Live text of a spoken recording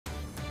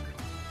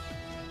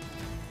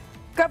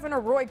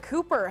Governor Roy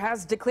Cooper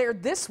has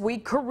declared this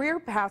week Career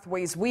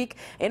Pathways Week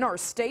in our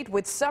state,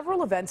 with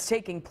several events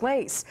taking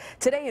place.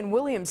 Today in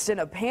Williamston,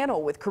 a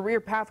panel with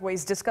Career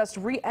Pathways discussed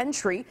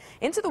re-entry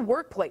into the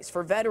workplace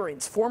for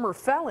veterans, former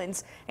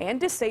felons, and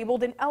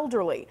disabled and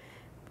elderly.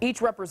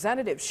 Each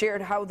representative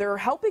shared how they're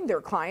helping their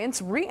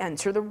clients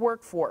re-enter the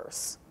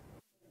workforce.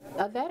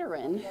 A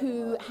veteran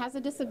who has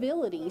a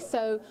disability.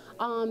 So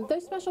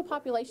those special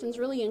populations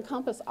really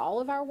encompass all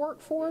of our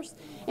workforce,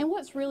 and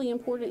what's really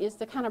important is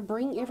to kind of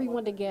bring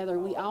everyone together.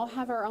 We all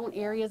have our own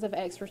areas of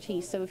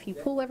expertise, so if you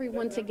pull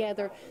everyone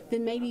together,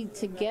 then maybe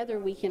together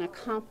we can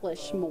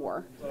accomplish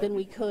more than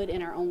we could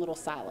in our own little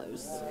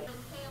silos.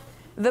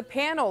 The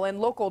panel and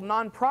local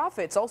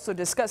nonprofits also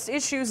discussed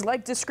issues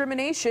like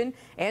discrimination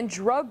and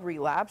drug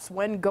relapse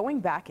when going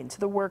back into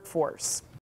the workforce.